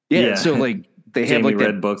 So like they have Jamie like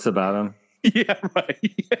read books about him. Yeah, right.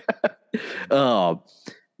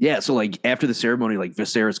 So like after the ceremony, like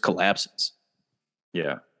Viserys collapses.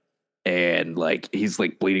 Yeah. And like he's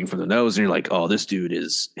like bleeding from the nose, and you're like, oh, this dude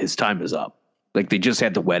his time is up. Like they just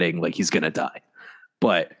had the wedding, like he's gonna die.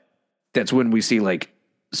 But that's when we see like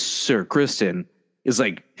Sir Kristen is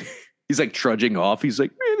like he's like trudging off. He's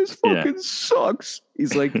like, man, this fucking sucks.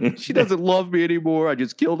 He's like, she doesn't love me anymore. I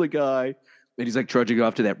just killed a guy. And he's like trudging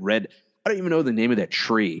off to that red. I don't even know the name of that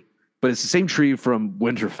tree, but it's the same tree from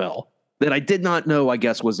Winterfell that I did not know, I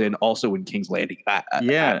guess, was also in King's Landing.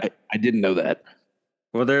 I didn't know that.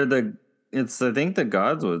 Well, it's I think the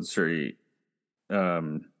Godswood tree.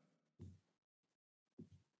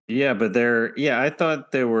 Yeah, but I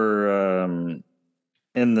thought they were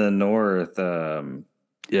in the north.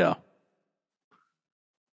 Yeah.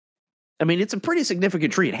 I mean, it's a pretty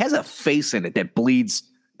significant tree. It has a face in it that bleeds,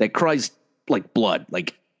 that cries like blood,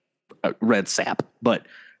 like red sap. But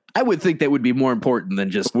I would think that would be more important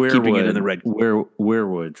than just keeping it in the red.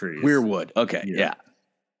 Weirwood trees. Weirwood. Okay. Yeah.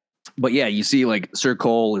 But yeah, you see like Sir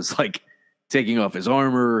Cole is like taking off his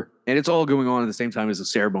armor, and it's all going on at the same time as the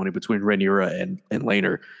ceremony between Rhaenyra and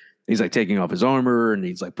Laenor. He's like taking off his armor, and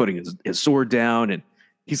he's like putting his sword down, and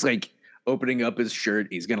he's like opening up his shirt.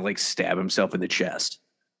 He's going to like stab himself in the chest.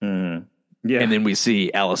 Mm. Yeah. And then we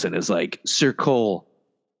see Alicent is like, Sir Cole.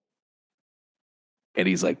 And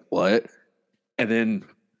he's like, what? And then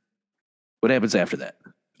what happens after that?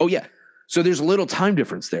 Oh, yeah. So there's a little time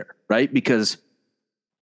difference there, right? Because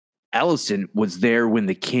Alicent was there when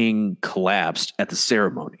the king collapsed at the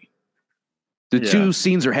ceremony. The two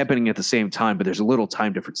scenes are happening at the same time, but there's a little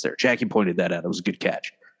time difference there. Jackie pointed that out. It was a good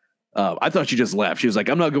catch. I thought she just left. She was like,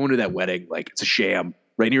 I'm not going to that wedding. Like, it's a sham.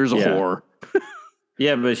 Rhaenyra's a whore.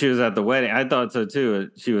 Yeah, but she was at the wedding. I thought so, too.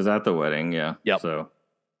 She was at the wedding, yeah. Yep.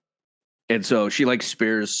 And so she, like,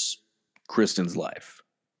 spares Kristen's life.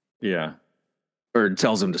 Yeah. Or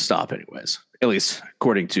tells him to stop anyways. At least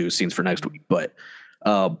according to scenes for next week. But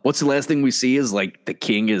what's the last thing we see is, like, the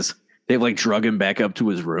king they've, like, drug him back up to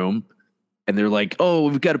his room. And they're like, oh,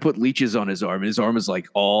 we've got to put leeches on his arm. And his arm is, like,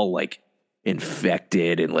 all, like,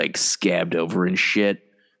 infected and, like, scabbed over and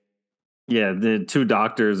shit. Yeah, the two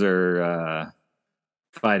doctors are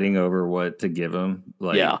fighting over what to give him.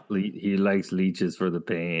 Like, he likes leeches for the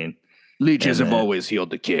pain. Leeches have always healed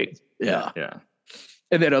the king. Yeah. Yeah.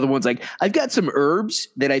 And then other one's like, I've got some herbs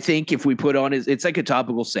that I think if we put on it's like a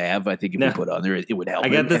topical salve. I think if we put on there, it would help. I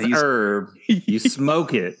got this herb. You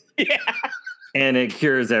smoke it. Yeah. And it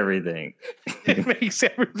cures everything. It makes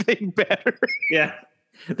everything better. Yeah.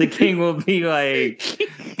 The king will be like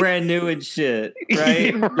brand new and shit,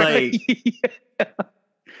 right? Like,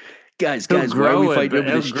 guys, why are we fighting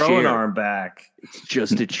over this chair? An arm back. It's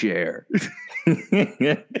just a chair.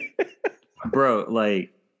 Bro,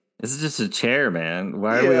 like, this is just a chair, man.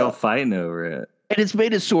 Why are we all fighting over it? And it's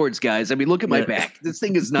made of swords, guys. I mean, look at my back. This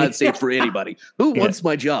thing is not safe for anybody. Who wants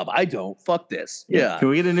my job? I don't. Fuck this. Yeah. Can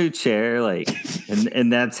we get a new chair? Like,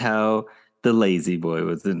 and that's how the lazy boy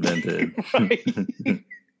was invented.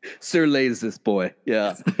 Sir Lazy boy.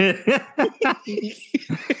 Yeah.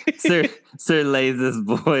 Sir Lazy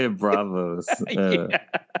boy of Bravos.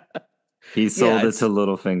 He sold it to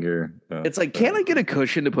Littlefinger. It's like, can I get a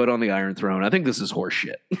cushion to put on the Iron Throne? I think this is horse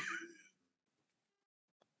shit.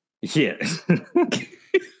 Yeah.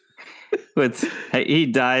 But he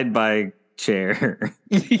died by chair.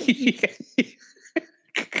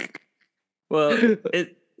 Well,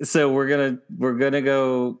 so we're gonna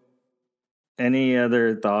go. Any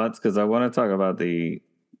other thoughts? Because I want to talk about the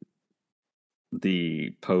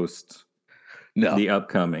post, the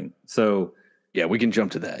upcoming. So yeah, we can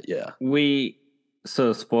jump to that. Yeah,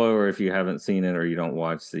 so spoiler if you haven't seen it or you don't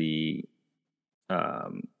watch the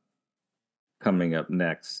coming up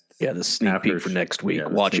next. Yeah, the sneak peek for next week.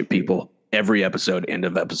 Watch it, people. Every episode, end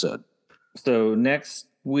of episode. So next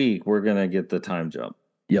week we're gonna get the time jump.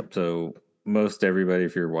 Yep. So most everybody,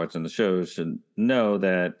 if you're watching the show, should know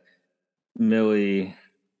that Millie,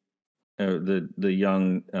 the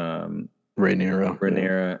young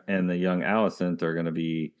Rhaenyra and the young Alicent are going to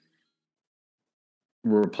be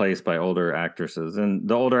replaced by older actresses, and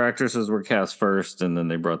the older actresses were cast first, and then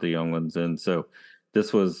they brought the young ones in. So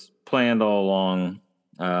this was planned all along,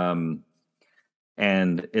 and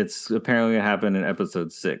it's apparently going to happen in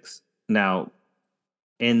episode 6. Now,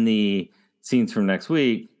 in the scenes from next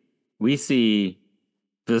week, we see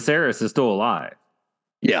Viserys is still alive.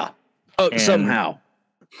 Yeah. Oh, and somehow.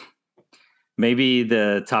 Maybe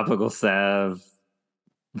the topical salve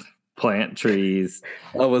plant trees.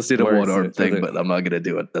 I almost did a one-arm thing, but I'm not gonna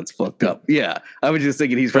do it. That's fucked up. Yeah, I was just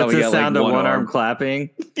thinking he's probably got sound like of one arm clapping.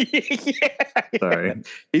 Sorry,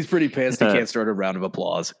 he's pretty pissed. He can't start a round of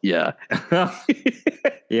applause. Yeah,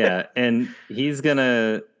 yeah, and he's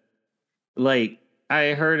gonna like.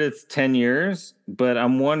 I heard it's 10 years, but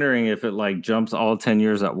I'm wondering if it like jumps all 10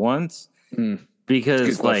 years at once.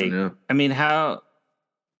 Because question, like, I mean, how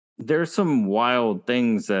there's some wild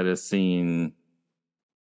things that is seen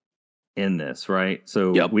in this, right?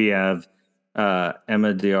 So we have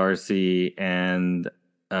Emma D'Arcy and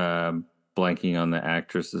blanking on the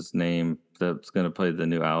actress's name that's going to play the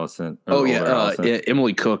new Allison. Oh yeah,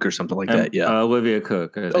 Emily Cook or something like that. Yeah, Olivia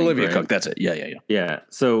Cook. I think, Olivia right? Cook. That's it. Yeah. Yeah.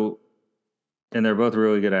 So, and they're both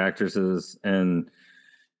really good actresses,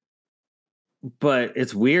 but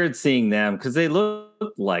it's weird seeing them because they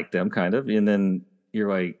look like them kind of, and then you're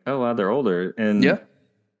like, oh wow, they're older. And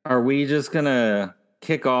are we just gonna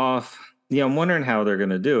kick off? Yeah, I'm wondering how they're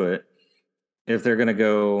gonna do it. If they're gonna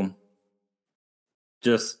go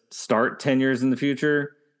just start 10 years in the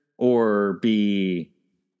future, or be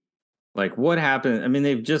like, what happened? I mean,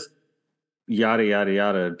 they've just yada yada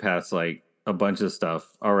yada past like a bunch of stuff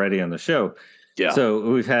already on the show. Yeah. So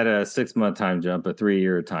we've had a 6-month time jump, a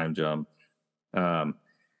 3-year time jump. And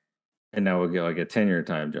now we'll get like a 10-year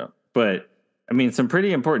time jump. But I mean, some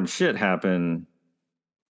pretty important shit happened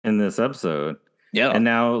in this episode. Yeah. And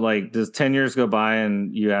now, like, does 10 years go by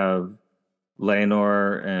and you have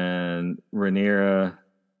Laenor and Rhaenyra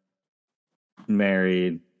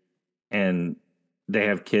married and they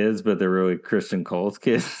have kids, but they're really Christian Cole's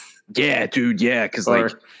kids? Yeah, dude. Yeah. Because,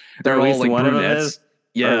 like, they're all like one brunettes. Of them is,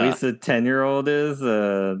 yeah. Or at least a 10-year-old is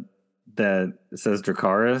that says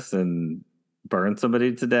Dracarys and burn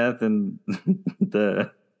somebody to death and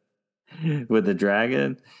with the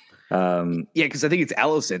dragon. Yeah, because I think it's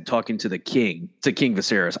Alicent talking to King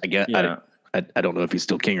Viserys. I guess I don't know if he's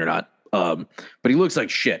still king or not. But he looks like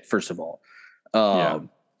shit, first of all.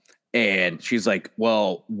 And she's like,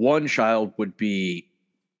 well, one child would be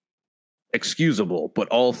excusable, but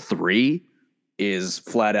all 3 is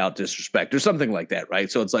flat out disrespect or something like that, right?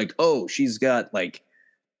 So it's like, oh, she's got like.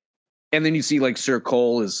 And then you see like Sir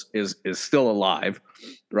Cole is still alive,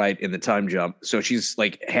 right, in the time jump. So she's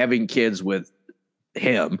like having kids with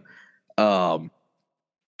him. But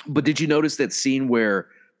did you notice that scene where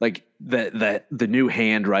like the new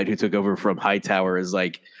hand, right, who took over from Hightower is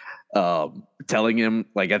like telling him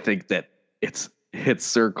like I think that it's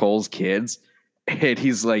Sir Cole's kids, and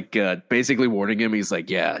he's like basically warning him. He's like,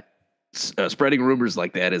 yeah. Spreading rumors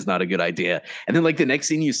like that is not a good idea. And then like the next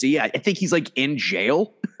scene you see, I think he's like in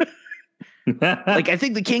jail. Like, I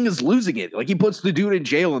think the king is losing it. Like, he puts the dude in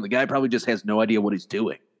jail, and the guy probably just has no idea what he's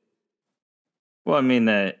doing. Well, I mean,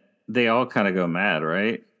 they all kind of go mad,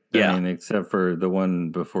 right? Yeah. I mean, except for the one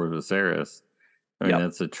before Viserys. I mean,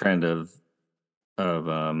 that's a trend of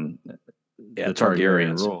the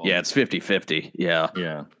Targaryen rule. Yeah, it's 50-50. Yeah.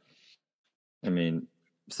 Yeah. I mean,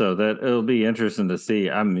 so that it'll be interesting to see.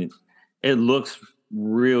 I mean, it looks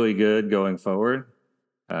really good going forward.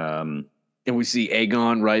 And we see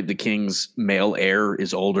Aegon, right? The king's male heir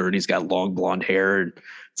is older and he's got long blonde hair. And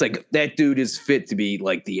it's like that dude is fit to be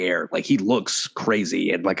like the heir. Like he looks crazy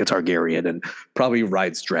and like a Targaryen and probably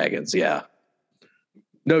rides dragons. Yeah.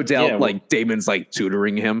 No doubt. Yeah, like Daemon's like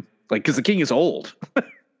tutoring him, like, cause the king is old.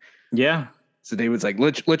 Yeah. So Daemon's like,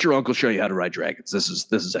 let your uncle show you how to ride dragons. This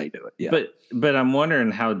is how you do it. Yeah. But I'm wondering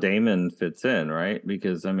how Daemon fits in, right?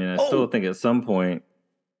 Because I mean, I still think at some point,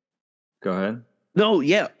 go ahead. No,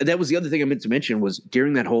 yeah, that was the other thing I meant to mention was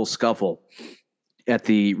during that whole scuffle at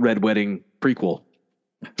the Red Wedding prequel.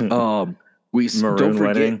 We Maroon don't forget,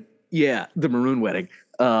 Wedding. Yeah, the Maroon Wedding.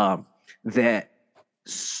 That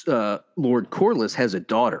Lord Corlys has a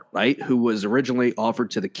daughter, right, who was originally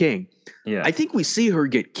offered to the king. Yeah, I think we see her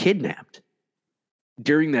get kidnapped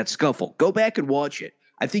during that scuffle. Go back and watch it.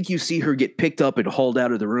 I think you see her get picked up and hauled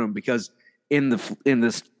out of the room because in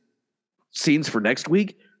this scenes for next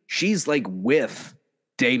week. She's like with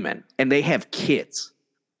Daemon and they have kids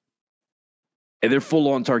and they're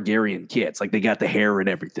full on Targaryen kids. Like they got the hair and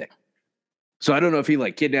everything. So I don't know if he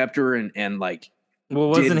like kidnapped her and like, well,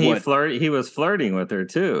 wasn't he flirting? He was flirting with her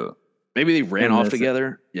too. Maybe they ran off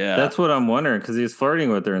together. Yeah. That's what I'm wondering. Cause he's flirting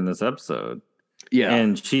with her in this episode. Yeah.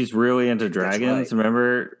 And she's really into dragons. Right.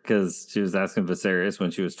 Remember? Cause she was asking Viserys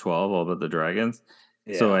when she was 12 all about the dragons.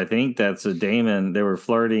 Yeah. So I think that's a Daemon. They were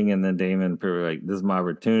flirting, and then Daemon probably like, "This is my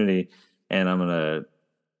opportunity, and I'm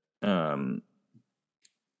gonna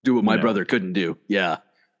do what my brother couldn't do." Yeah,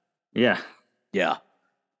 yeah, yeah,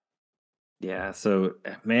 yeah. So,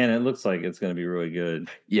 man, it looks like it's gonna be really good.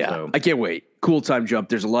 Yeah, so. I can't wait. Cool time jump.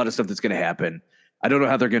 There's a lot of stuff that's gonna happen. I don't know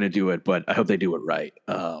how they're going to do it, but I hope they do it right.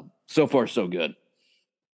 So far, so good.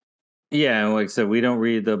 Yeah, and like I said, we don't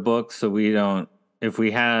read the book, so we don't. If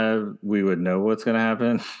we have, we would know what's going to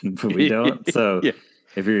happen, but we don't. So Yeah.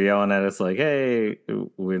 if you're yelling at us like, "Hey,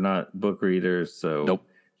 we're not book readers," so Nope.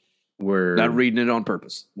 we're Not reading it on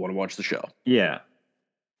purpose. Want to watch the show. Yeah.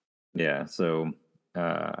 So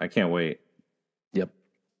I can't wait. Yep.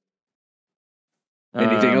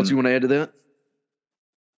 Anything else you want to add to that?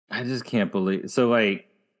 I just can't believe. So like,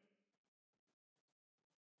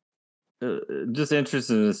 just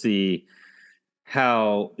interested to see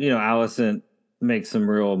how Allison makes some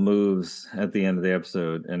real moves at the end of the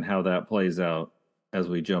episode and how that plays out as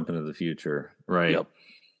we jump into the future, right? Yep.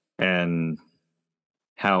 And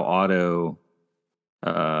how Otto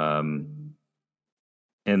and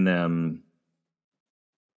them,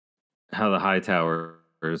 how the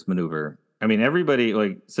Hightowers maneuver. I mean, everybody,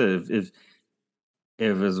 like said, if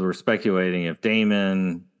as we're speculating, if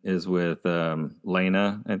Damon is with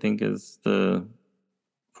Lena, I think is the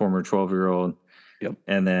former 12-year-old. Yep.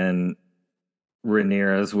 And then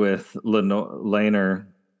Rhaenyra's with Laner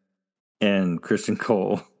and Christian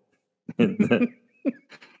Cole. And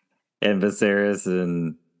Viserys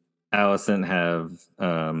and Alicent have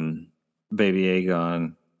baby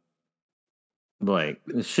Aegon. Like,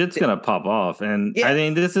 shit's gonna pop off. And I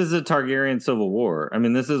think this is a Targaryen civil war. I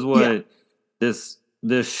mean, this is what this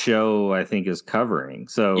show, I think, is covering.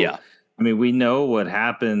 So, I mean, we know what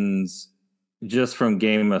happens just from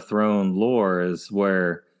Game of Thrones lore is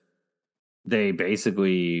where they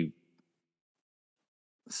basically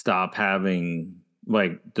stop having,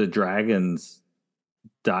 like, the dragons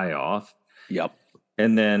die off. Yep.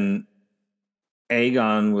 And then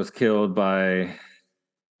Aegon was killed by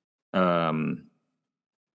Jaime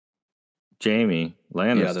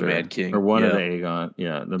Lannister. The Mad King. Or one of the Aegon.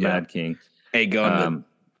 Yeah, the Mad King. Aegon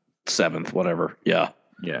the 7th, whatever. Yeah.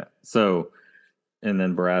 Yeah. So, and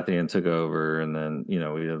then Baratheon took over, and then,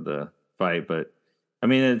 we have the fight. But, I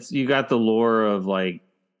mean, you got the lore of, like,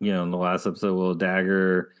 in the last episode, Little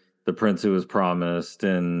Dagger, the prince who was promised,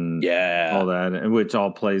 and all that, and which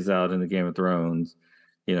all plays out in the Game of Thrones,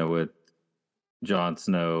 with Jon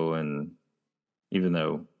Snow, and even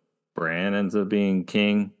though Bran ends up being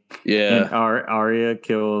king. Yeah. And Arya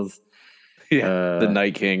kills the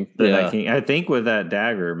Night King. The Night King. I think with that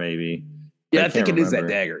dagger, maybe. Yeah, I think it is that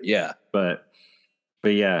dagger. Yeah. But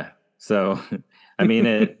yeah. So I mean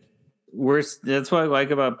that's what I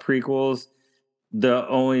like about prequels. The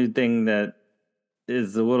only thing that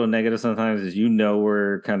is a little negative sometimes is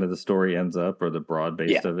where kind of the story ends up, or the broad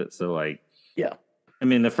base of it. So like, I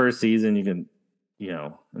mean, the first season you can, I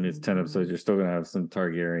mean, it's 10 episodes. You're still going to have some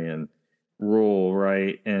Targaryen rule,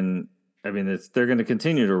 right? And I mean, they're going to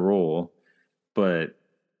continue to rule, but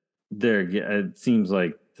it seems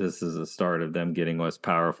like this is a start of them getting less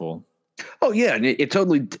powerful. Oh yeah, and it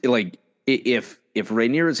totally, like, if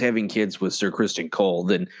Rhaenyra is having kids with Sir Criston Cole,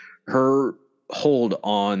 then her hold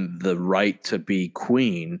on the right to be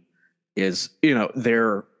queen is,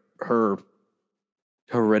 her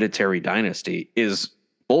hereditary dynasty is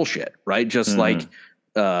bullshit, right? Just like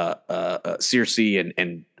Cersei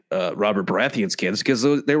and Robert Baratheon's kids, because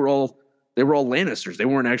they were all Lannisters. They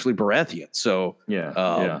weren't actually Baratheons. So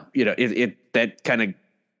that kind of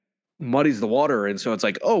muddies the water, and so it's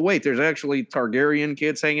like, oh wait, there's actually Targaryen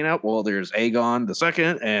kids hanging out. Well, there's Aegon the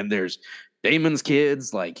Second, and there's Daemon's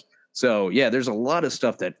kids. Like, so yeah, there's a lot of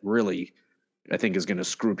stuff that really, I think, is going to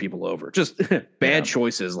screw people over. Just bad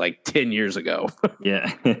choices like 10 years ago.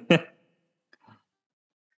 Yeah.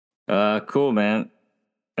 Cool, man.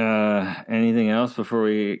 Anything else before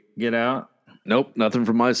we get out? Nope, nothing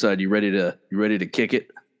from my side. You ready to kick it?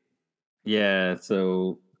 Yeah.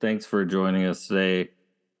 So thanks for joining us today.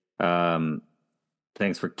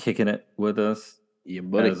 Thanks for kicking it with us. Yeah,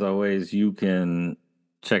 buddy. As always, you can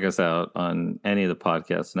check us out on any of the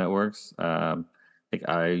podcast networks. I think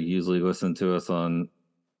I usually listen to us on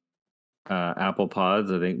Apple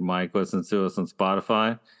Pods. I think Mike listens to us on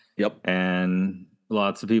Spotify. Yep. And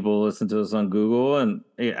lots of people listen to us on Google, and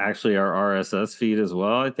actually our RSS feed as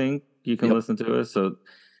well. I think you can listen to us. So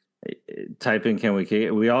type in "Can We Kick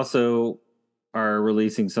It?" We also are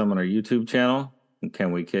releasing some on our YouTube channel.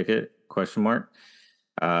 Can we kick it? ?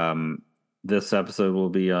 This episode will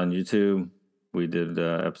be on YouTube. We did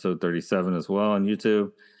episode 37 as well on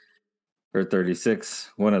YouTube, or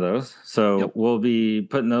 36, one of those. So we'll be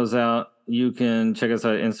putting those out. You can check us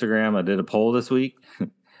out on Instagram. I did a poll this week.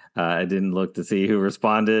 I didn't look to see who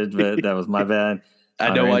responded, but that was my bad.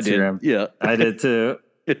 I know I did. Yeah, I did too.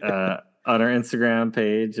 On our Instagram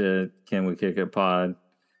page, Can We Kick It Pod.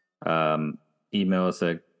 Email us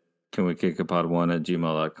at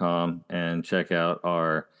canwekickapod1@gmail.com and check out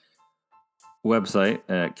our website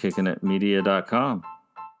at kickingitmedia.com.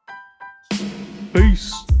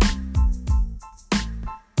 Peace.